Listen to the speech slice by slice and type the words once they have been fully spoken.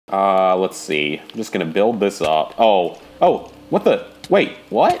Let's see. I'm just gonna build this up. Oh, what the? Wait,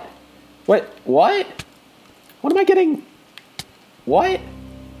 what? What? What am I getting? What?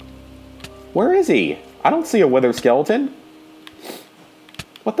 Where is he? I don't see a wither skeleton.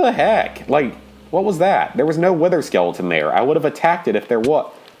 What the heck? Like, what was that? There was no wither skeleton there. I would have attacked it if there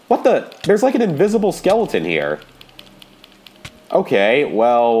was. What the? There's like an invisible skeleton here. Okay,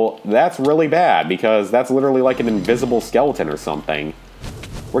 well, that's really bad, because that's literally like an invisible skeleton or something.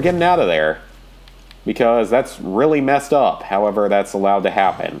 We're getting out of there, because that's really messed up, however that's allowed to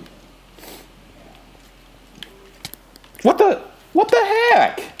happen. What the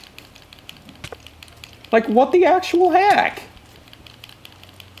heck? Like, what the actual heck?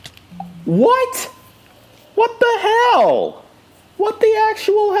 What? What the hell? What the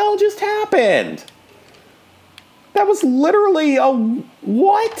actual hell just happened? That was literally a...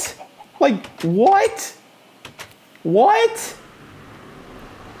 What? Like, what? What?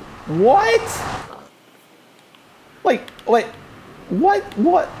 What? Like,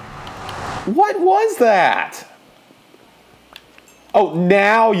 what was that? Oh,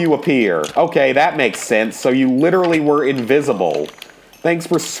 now you appear. Okay, that makes sense. So you literally were invisible. Thanks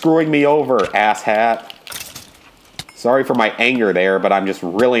for screwing me over, asshat. Sorry for my anger there, but I'm just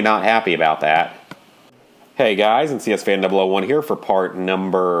really not happy about that. Hey guys, and CSFan001 here for part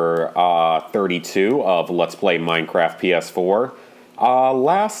number 32 of Let's Play Minecraft PS4.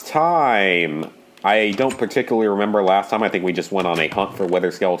 Last time, I don't particularly remember last time. I think we just went on a hunt for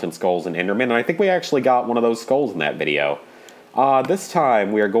wither skeleton skulls and endermen, and I think we actually got one of those skulls in that video. This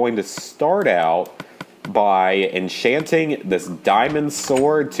time, we are going to start out by enchanting this diamond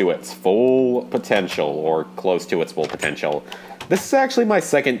sword to its full potential, or close to its full potential. This is actually my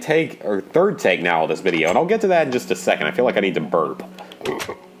second take, or third take now of this video, and I'll get to that in just a second. I feel like I need to burp.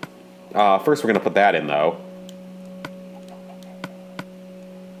 First we're going to put that in, though.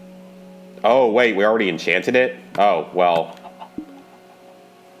 Oh, wait, we already enchanted it? Oh, well.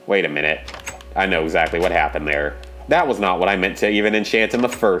 Wait a minute. I know exactly what happened there. That was not what I meant to even enchant in the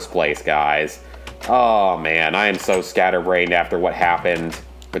first place, guys. Oh, man, I am so scatterbrained after what happened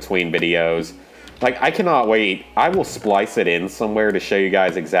between videos. Like, I cannot wait. I will splice it in somewhere to show you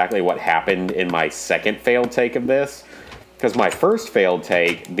guys exactly what happened in my second failed take of this. Because my first failed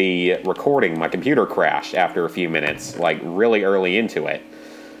take, the recording, my computer crashed after a few minutes, like, really early into it.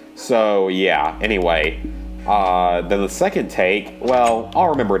 So, yeah, anyway. Then the second take, well, I'll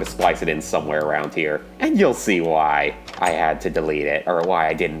remember to splice it in somewhere around here. And you'll see why I had to delete it, or why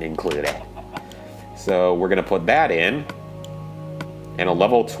I didn't include it. So, we're going to put that in. And a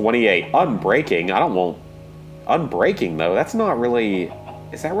level 28 unbreaking. I don't want... Unbreaking, though, that's not really...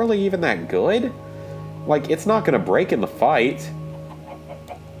 Is that really even that good? Like, it's not going to break in the fight.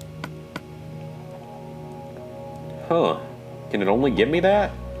 Huh. Can it only give me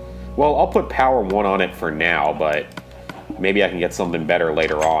that? Well, I'll put power 1 on it for now, but maybe I can get something better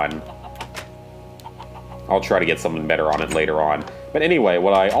later on. I'll try to get something better on it later on. But anyway,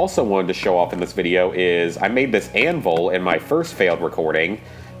 what I also wanted to show off in this video is I made this anvil in my first failed recording.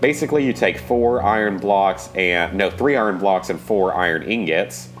 Basically, you take 3 iron blocks and 4 iron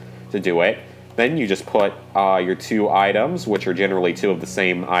ingots to do it. Then you just put your 2 items, which are generally 2 of the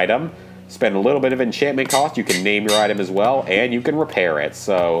same item. Spend a little bit of enchantment cost. You can name your item as well, and you can repair it.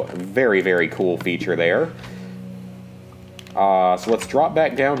 So, very, very cool feature there. So let's drop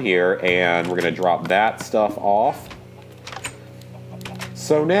back down here, and we're going to drop that stuff off.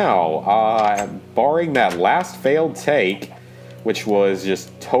 So now, barring that last failed take, which was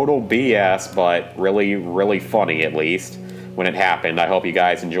just total BS, but really, really funny at least, when it happened. I hope you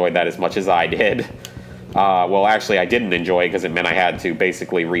guys enjoyed that as much as I did. Well, actually, I didn't enjoy it because it meant I had to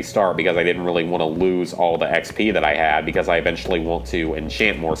basically restart because I didn't really want to lose all the XP that I had because I eventually want to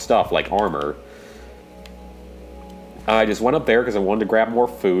enchant more stuff like armor. I just went up there because I wanted to grab more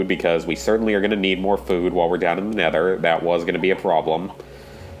food because we certainly are going to need more food while we're down in the nether. That was going to be a problem.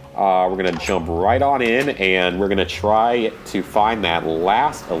 We're going to jump right on in and we're going to try to find that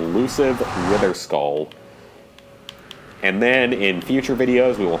last elusive wither skull. And then in future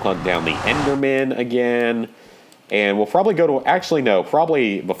videos, we will hunt down the Enderman again. And we'll probably go to... Actually, no.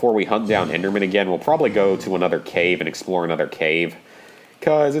 Probably before we hunt down Enderman again, we'll probably go to another cave and explore another cave.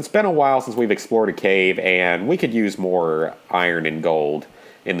 Because it's been a while since we've explored a cave, and we could use more iron and gold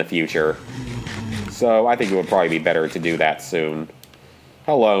in the future. So I think it would probably be better to do that soon.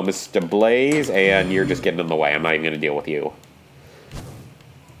 Hello, Mr. Blaze, and you're just getting in the way. I'm not even going to deal with you.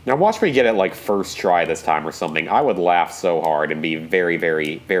 Now watch me get it like first try this time or something. I would laugh so hard and be very,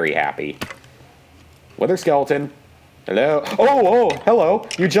 very, very happy. Wither skeleton. Hello? Oh, hello.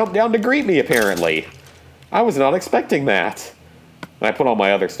 You jumped down to greet me, apparently. I was not expecting that. And I put all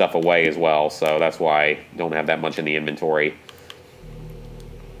my other stuff away as well, so that's why I don't have that much in the inventory.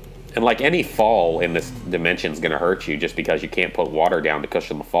 And like any fall in this dimension is going to hurt you just because you can't put water down to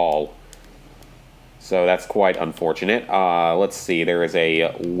cushion the fall. So that's quite unfortunate. Let's see, there is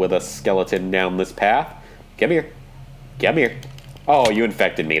a wither skeleton down this path. Come here. Come here. Oh, you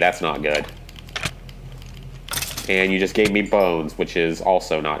infected me. That's not good. And you just gave me bones, which is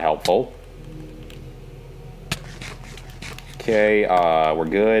also not helpful. Okay, we're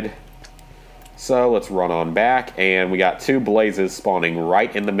good. So let's run on back, and we got 2 blazes spawning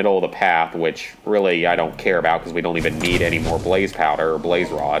right in the middle of the path, which really I don't care about because we don't even need any more blaze powder or blaze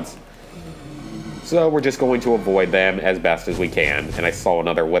rods. So we're just going to avoid them as best as we can. And I saw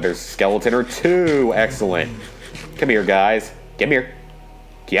another wither skeleton or 2. Excellent. Come here, guys. Come here.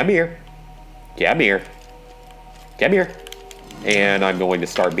 Come here. Come here. Come here. And I'm going to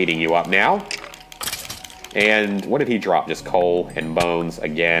start beating you up now. And what did he drop? Just coal and bones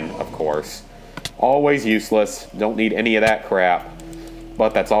again, of course. Always useless. Don't need any of that crap.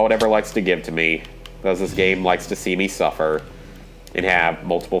 But that's all it ever likes to give to me. Because this game likes to see me suffer. And have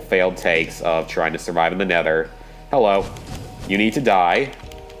multiple failed takes of trying to survive in the nether. Hello. You need to die.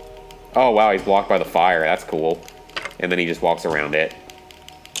 Oh, wow, he's blocked by the fire. That's cool. And then he just walks around it.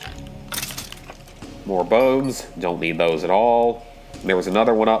 More bones. Don't need those at all. And there was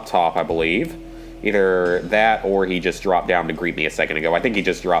another one up top, I believe. Either that or he just dropped down to greet me a second ago. I think he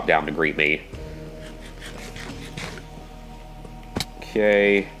just dropped down to greet me.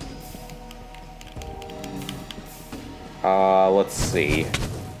 Okay. Let's see.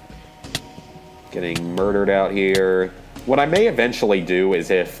 Getting murdered out here. What I may eventually do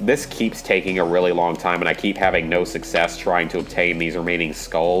is if this keeps taking a really long time and I keep having no success trying to obtain these remaining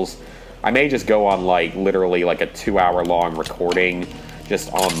skulls, I may just go on like literally like a 2-hour-long recording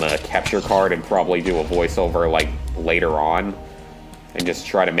just on the capture card and probably do a voiceover like later on and just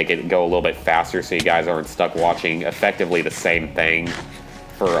try to make it go a little bit faster so you guys aren't stuck watching effectively the same thing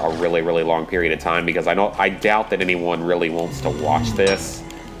for a really, really long period of time, because I doubt that anyone really wants to watch this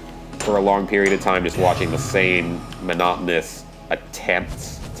for a long period of time, just watching the same monotonous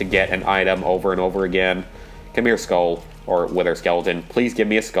attempts to get an item over and over again. Come here, skull, or wither skeleton. Please give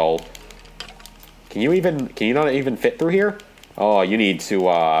me a skull. Can you not even fit through here? Oh, you need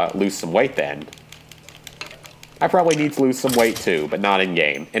to lose some weight then. I probably need to lose some weight too, but not in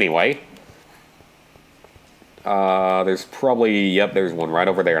game. Anyway. There's probably, yep, there's one right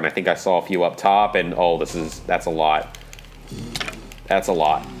over there, and I think I saw a few up top, and oh, that's a lot. That's a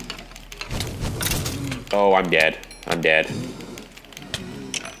lot. Oh, I'm dead. I'm dead.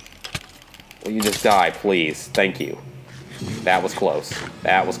 Will you just die, please? Thank you. That was close.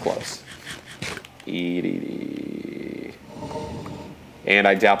 That was close. And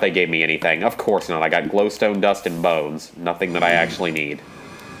I doubt they gave me anything. Of course not. I got glowstone, dust, and bones. Nothing that I actually need.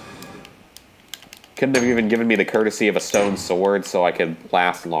 Couldn't have even given me the courtesy of a stone sword so I could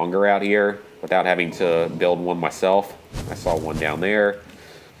last longer out here without having to build one myself. I saw one down there.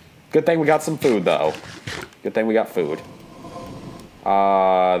 Good thing we got some food, though. Good thing we got food.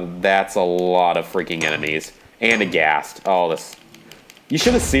 That's a lot of freaking enemies. And a ghast. Oh, this... You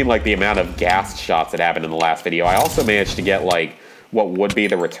should have seen, like, the amount of ghast shots that happened in the last video. I also managed to get, like, what would be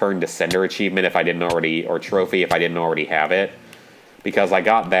the Return to Sender achievement if I didn't already... Or trophy if I didn't already have it. Because I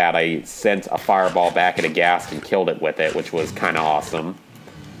got that, I sent a fireball back at a ghast and killed it with it, which was kind of awesome.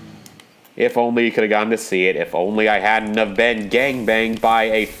 If only you could have gotten to see it. If only I hadn't have been gangbanged by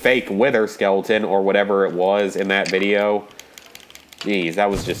a fake wither skeleton or whatever it was in that video. Jeez, that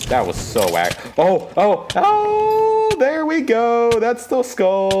was so oh, there we go. That's the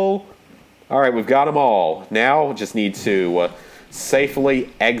skull. All right, we've got them all. Now, just need to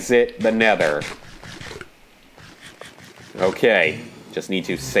safely exit the nether. Okay, just need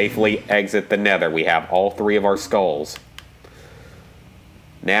to safely exit the nether. We have all 3 of our skulls.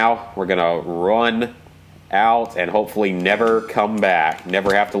 Now, we're going to run out and hopefully never come back.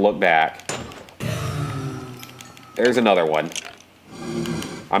 Never have to look back. There's another one.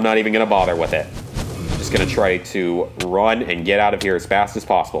 I'm not even going to bother with it. Just going to try to run and get out of here as fast as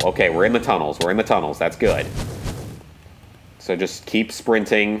possible. Okay, we're in the tunnels. We're in the tunnels. That's good. So just keep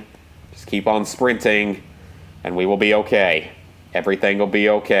sprinting. Just keep on sprinting. And we will be okay. Everything will be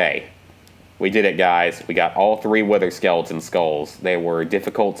okay. We did it, guys. We got all 3 wither skeleton skulls. They were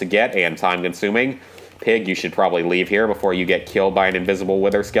difficult to get and time-consuming. Pig, you should probably leave here before you get killed by an invisible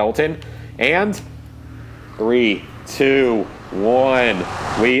wither skeleton. And 3, 2, 1.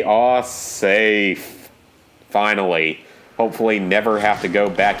 We are safe. Finally. Hopefully never have to go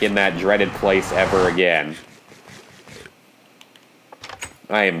back in that dreaded place ever again.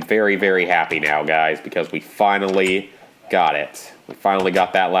 I am very, very happy now, guys, because we finally got it. We finally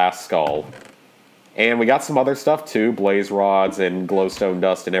got that last skull. And we got some other stuff too, blaze rods and glowstone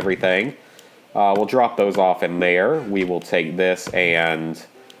dust and everything. We'll drop those off in there. We will take this and...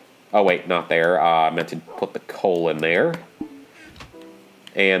 Oh wait, not there. I meant to put the coal in there.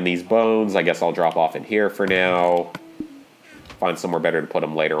 And these bones, I guess I'll drop off in here for now. Find somewhere better to put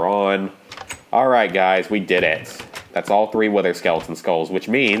them later on. Alright guys, we did it. That's all 3 wither skeleton skulls, which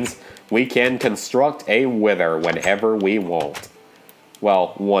means we can construct a wither whenever we want.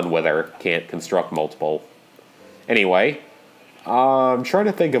 Well, 1 wither, can't construct multiple. Anyway, I'm trying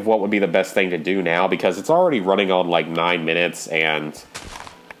to think of what would be the best thing to do now, because it's already running on like 9 minutes, and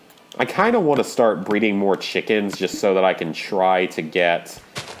I kind of want to start breeding more chickens just so that I can try to get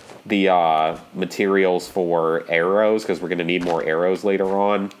the materials for arrows, because we're going to need more arrows later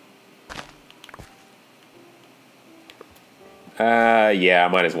on. Yeah,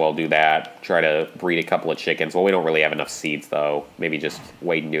 I might as well do that. Try to breed a couple of chickens. Well, we don't really have enough seeds, though. Maybe just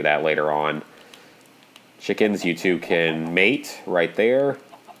wait and do that later on. Chickens, you two can mate right there.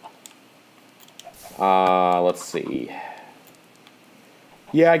 Let's see.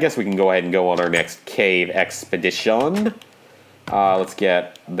 Yeah, I guess we can go ahead and go on our next cave expedition. Let's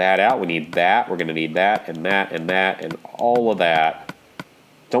get that out. We need that. We're going to need that, and that, and that, and all of that.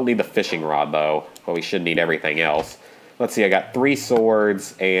 Don't need the fishing rod, though, but we should need everything else. Let's see, I got 3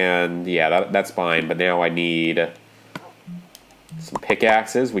 swords, and yeah, that's fine, but now I need some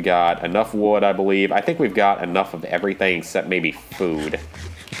pickaxes. We got enough wood, I believe. I think we've got enough of everything except maybe food.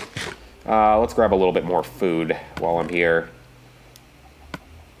 Let's grab a little bit more food while I'm here.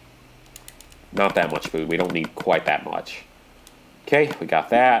 Not that much food. We don't need quite that much. Okay, we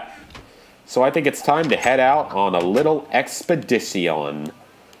got that. So I think it's time to head out on a little expedition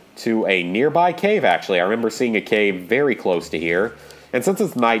to a nearby cave, actually. I remember seeing a cave very close to here. And since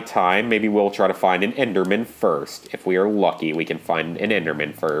it's nighttime, maybe we'll try to find an Enderman first. If we are lucky, we can find an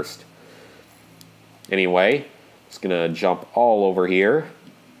Enderman first. Anyway, just gonna jump all over here.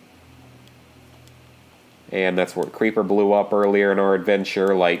 And that's where Creeper blew up earlier in our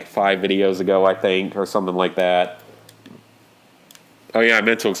adventure, like 5 videos ago, I think, or something like that. Oh yeah, I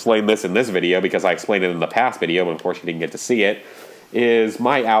meant to explain this in this video because I explained it in the past video, but of course you didn't get to see it. Is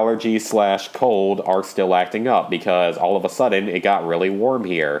my allergies / cold are still acting up because all of a sudden it got really warm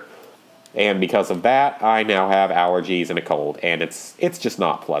here. And because of that, I now have allergies and a cold, and it's just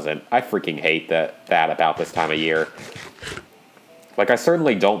not pleasant. I freaking hate that about this time of year. Like, I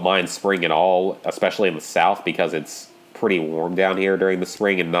certainly don't mind spring at all, especially in the south, because it's pretty warm down here during the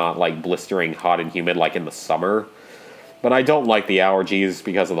spring and not, like, blistering hot and humid like in the summer. But I don't like the allergies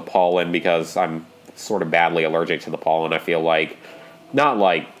because of the pollen, because I'm sort of badly allergic to the pollen. I feel like, not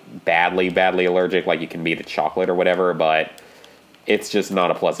like badly allergic like you can be to chocolate or whatever, but it's just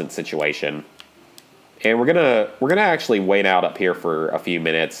not a pleasant situation. And we're gonna actually wait out up here for a few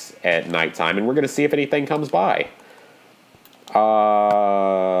minutes at nighttime, and we're gonna see if anything comes by.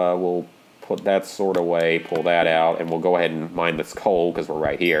 We'll put that sword away, pull that out, and we'll go ahead and mine this coal because we're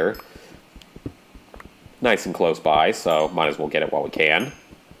right here. Nice and close by, so might as well get it while we can.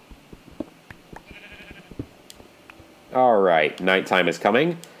 Alright, nighttime is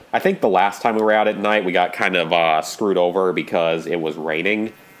coming. I think the last time we were out at night, we got kind of screwed over because it was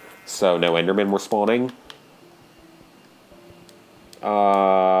raining, so no Endermen were spawning.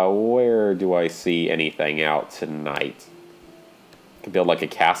 Where do I see anything out tonight? Could build like a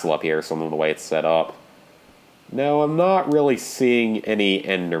castle up here, some of the way it's set up. No, I'm not really seeing any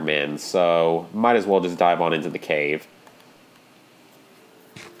Endermen, so might as well just dive on into the cave.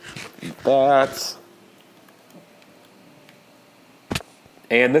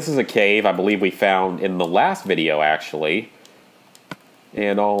 And this is a cave I believe we found in the last video, actually.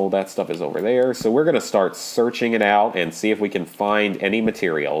 And all that stuff is over there. So we're going to start searching it out and see if we can find any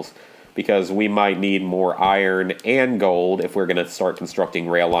materials, because we might need more iron and gold if we're going to start constructing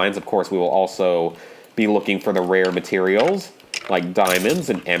rail lines. Of course, we will also be looking for the rare materials, like diamonds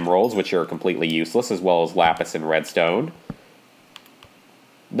and emeralds, which are completely useless, as well as lapis and redstone.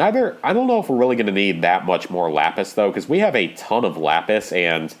 I don't know if we're really going to need that much more lapis, though, because we have a ton of lapis,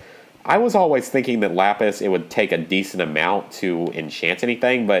 and I was always thinking that lapis, it would take a decent amount to enchant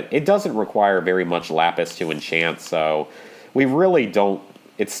anything, but it doesn't require very much lapis to enchant, so we really don't.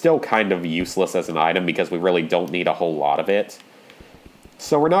 It's still kind of useless as an item because we really don't need a whole lot of it.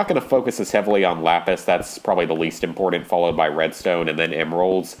 So we're not going to focus as heavily on lapis. That's probably the least important, followed by redstone and then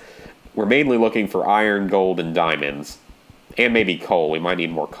emeralds. We're mainly looking for iron, gold, and diamonds. And maybe coal. We might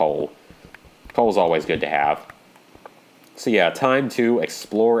need more coal. Coal's always good to have. So yeah, time to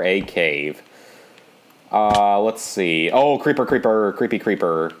explore a cave. Let's see. Oh, creeper, creeper, creepy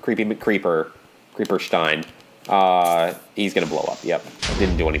creeper, creepy creeper, creeperstein. He's gonna blow up. Yep.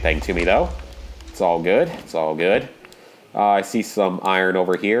 Didn't do anything to me, though. It's all good. It's all good. I see some iron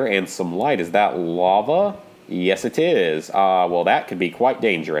over here and some light. Is that lava? Yes, it is. Well, that could be quite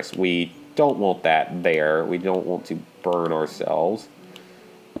dangerous. We don't want that there. We don't want to burn ourselves.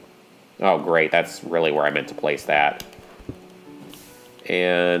 Oh, great. That's really where I meant to place that.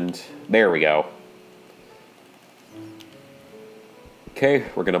 And there we go. Okay,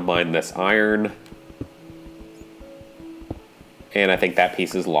 we're going to mine this iron. And I think that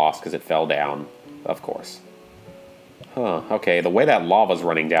piece is lost because it fell down, of course. Huh, okay, the way that lava's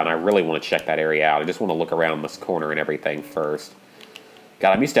running down, I really want to check that area out. I just want to look around this corner and everything first.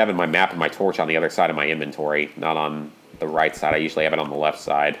 God, I'm used to having my map and my torch on the other side of my inventory, not on the right side. I usually have it on the left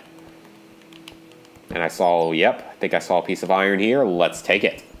side. And I saw, yep, I think I saw a piece of iron here. Let's take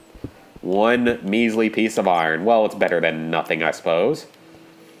it. One measly piece of iron. Well, it's better than nothing, I suppose.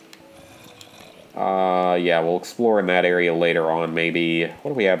 Yeah, we'll explore in that area later on, maybe.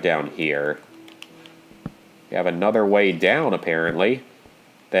 What do we have down here? We have another way down, apparently,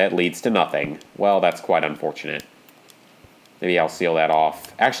 that leads to nothing. Well, that's quite unfortunate. Maybe I'll seal that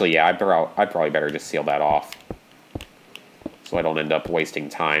off. Actually, yeah, I'd probably better just seal that off, so I don't end up wasting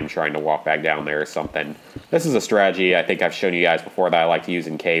time trying to walk back down there or something. This is a strategy I think I've shown you guys before that I like to use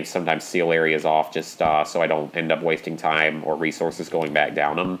in caves. Sometimes seal areas off just so I don't end up wasting time or resources going back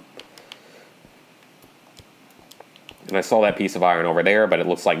down them. And I saw that piece of iron over there, but it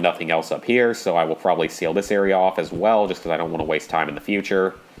looks like nothing else up here, so I will probably seal this area off as well, just because I don't want to waste time in the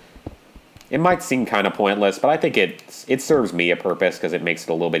future. It might seem kind of pointless, but I think it serves me a purpose, because it makes it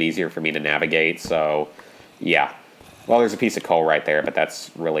a little bit easier for me to navigate, so yeah. Well, there's a piece of coal right there, but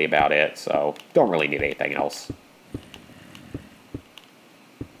that's really about it, so don't really need anything else.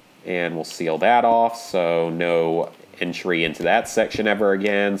 And we'll seal that off, so no entry into that section ever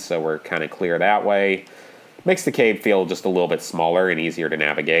again, so we're kind of clear that way. Makes the cave feel just a little bit smaller and easier to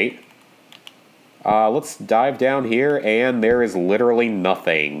navigate. Let's dive down here, and there is literally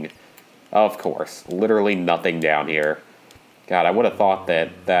nothing. Of course, literally nothing down here. God, I would have thought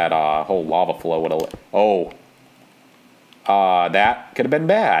that whole lava flow would have... Oh. That could have been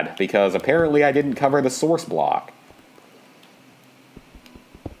bad, because apparently I didn't cover the source block.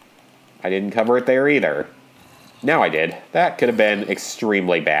 I didn't cover it there either. Now I did. That could have been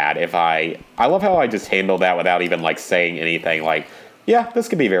extremely bad if I love how I just handled that without even, like, saying anything like, yeah, this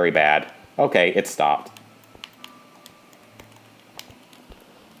could be very bad. Okay, it stopped.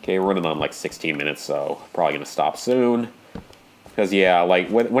 Okay, we're running on, like, 16 minutes, so probably going to stop soon. Because, yeah, like,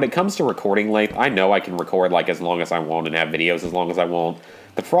 when it comes to recording length, I know I can record, like, as long as I want and have videos as long as I want.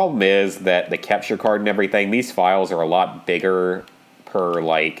 The problem is that the capture card and everything, these files are a lot bigger per,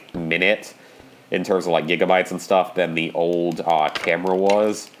 like, minute in terms of like gigabytes and stuff than the old camera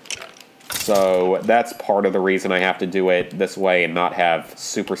was. So that's part of the reason I have to do it this way and not have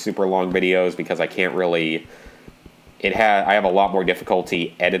super long videos, because I can't really... I have a lot more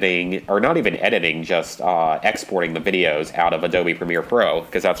difficulty editing, or not even editing, just exporting the videos out of Adobe Premiere Pro,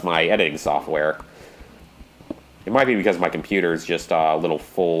 because that's my editing software. It might be because my computer's just a little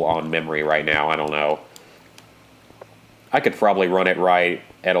full on memory right now, I don't know. I could probably run it right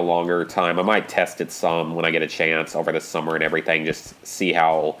at a longer time. I might test it some when I get a chance over the summer and everything, just see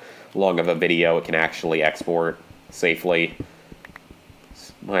how long of a video it can actually export safely.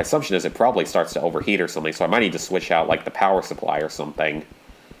 My assumption is it probably starts to overheat or something, so I might need to switch out like the power supply or something.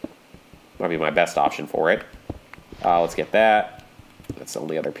 Might be my best option for it. Let's get that. That's the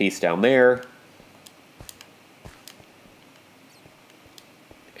only other piece down there.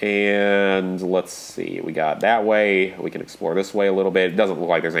 And let's see, we got that way. We can explore this way a little bit. It doesn't look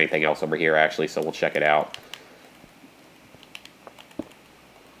like there's anything else over here, actually, so we'll check it out.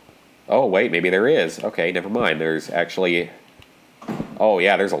 Oh, wait, maybe there is. Okay, never mind. There's actually... Oh,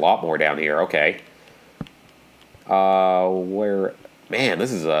 yeah, there's a lot more down here. Okay. Where... Man,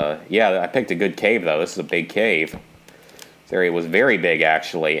 this is a... Yeah, I picked a good cave, though. This is a big cave. This area was very big,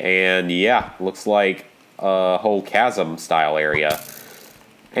 actually. And, yeah, looks like a whole chasm-style area.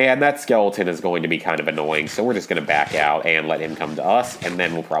 And that skeleton is going to be kind of annoying, so we're just going to back out and let him come to us, and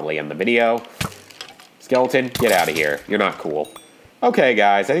then we'll probably end the video. Skeleton, get out of here. You're not cool. Okay,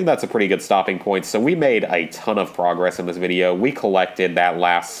 guys, I think that's a pretty good stopping point. So we made a ton of progress in this video. We collected that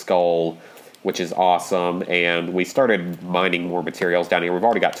last skull, which is awesome, and we started mining more materials down here. We've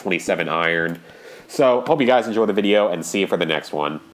already got 27 iron. So, hope you guys enjoy the video, and see you for the next one.